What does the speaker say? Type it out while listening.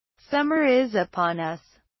Summer is upon us,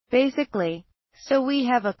 basically. So we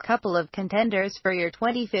have a couple of contenders for your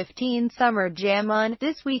 2015 Summer Jam on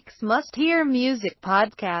this week's Must-Hear Music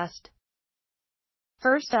podcast.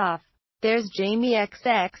 First off, there's Jamie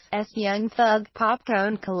XX's Young Thug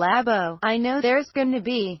Popcone collabo, I Know There's Gonna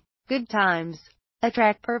Be Good Times, a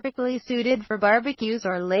track perfectly suited for barbecues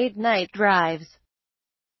or late-night drives.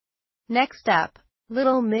 Next up,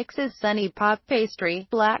 Little Mix's Sunny Pop Pastry,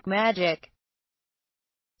 Black Magic.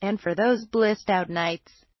 And for those blissed-out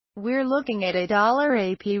nights, we're looking at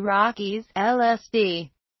 $AP Rocky's LSD.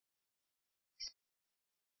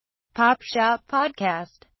 Pop Shop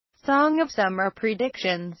Podcast, Song of Summer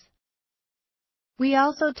Predictions. We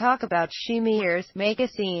also talk about Shameer's Make a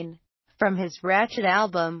Scene, from his Ratchet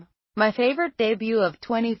album, my favorite debut of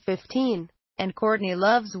 2015, and Courtney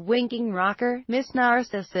Love's winking rocker, Miss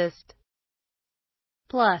Narcissist.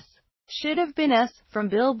 Plus, Should Have Been Us, from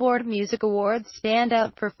Billboard Music Awards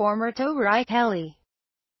standout performer Tori Kelly.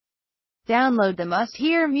 Download the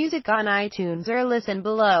Must-Hear Music on iTunes or listen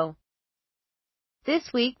below.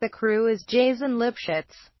 This week the crew is Jason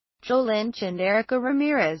Lipschitz, Joel Lynch and Erica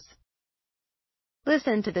Ramirez.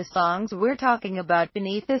 Listen to the songs we're talking about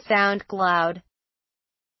beneath the sound cloud.